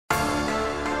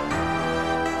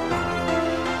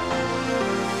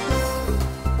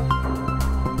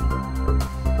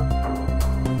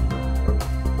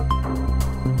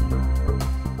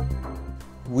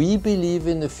We believe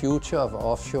in the future of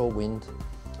offshore wind.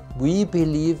 We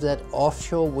believe that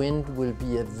offshore wind will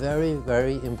be a very,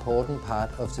 very important part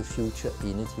of the future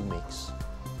energy mix.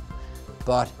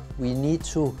 But we need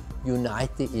to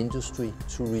unite the industry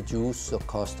to reduce the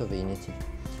cost of energy.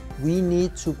 We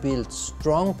need to build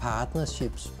strong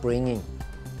partnerships bringing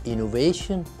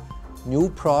innovation, new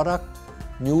product,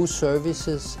 new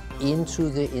services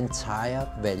into the entire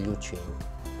value chain.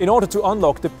 In order to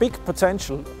unlock the big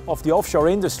potential of the offshore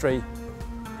industry,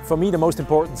 for me the most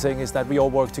important thing is that we all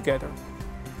work together.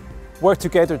 Work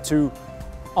together to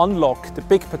unlock the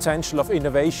big potential of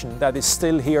innovation that is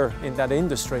still here in that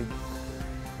industry.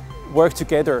 Work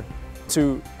together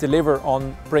to deliver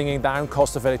on bringing down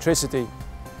cost of electricity.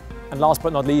 And last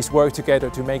but not least, work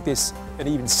together to make this an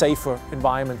even safer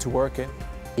environment to work in.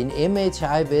 In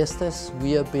MHI Vestas,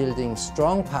 we are building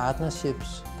strong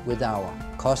partnerships with our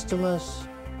customers,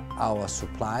 our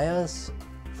suppliers,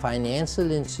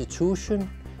 financial institutions,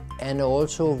 and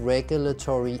also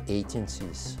regulatory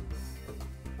agencies.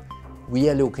 We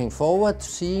are looking forward to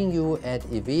seeing you at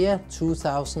EWEA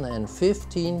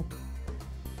 2015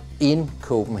 in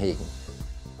Copenhagen.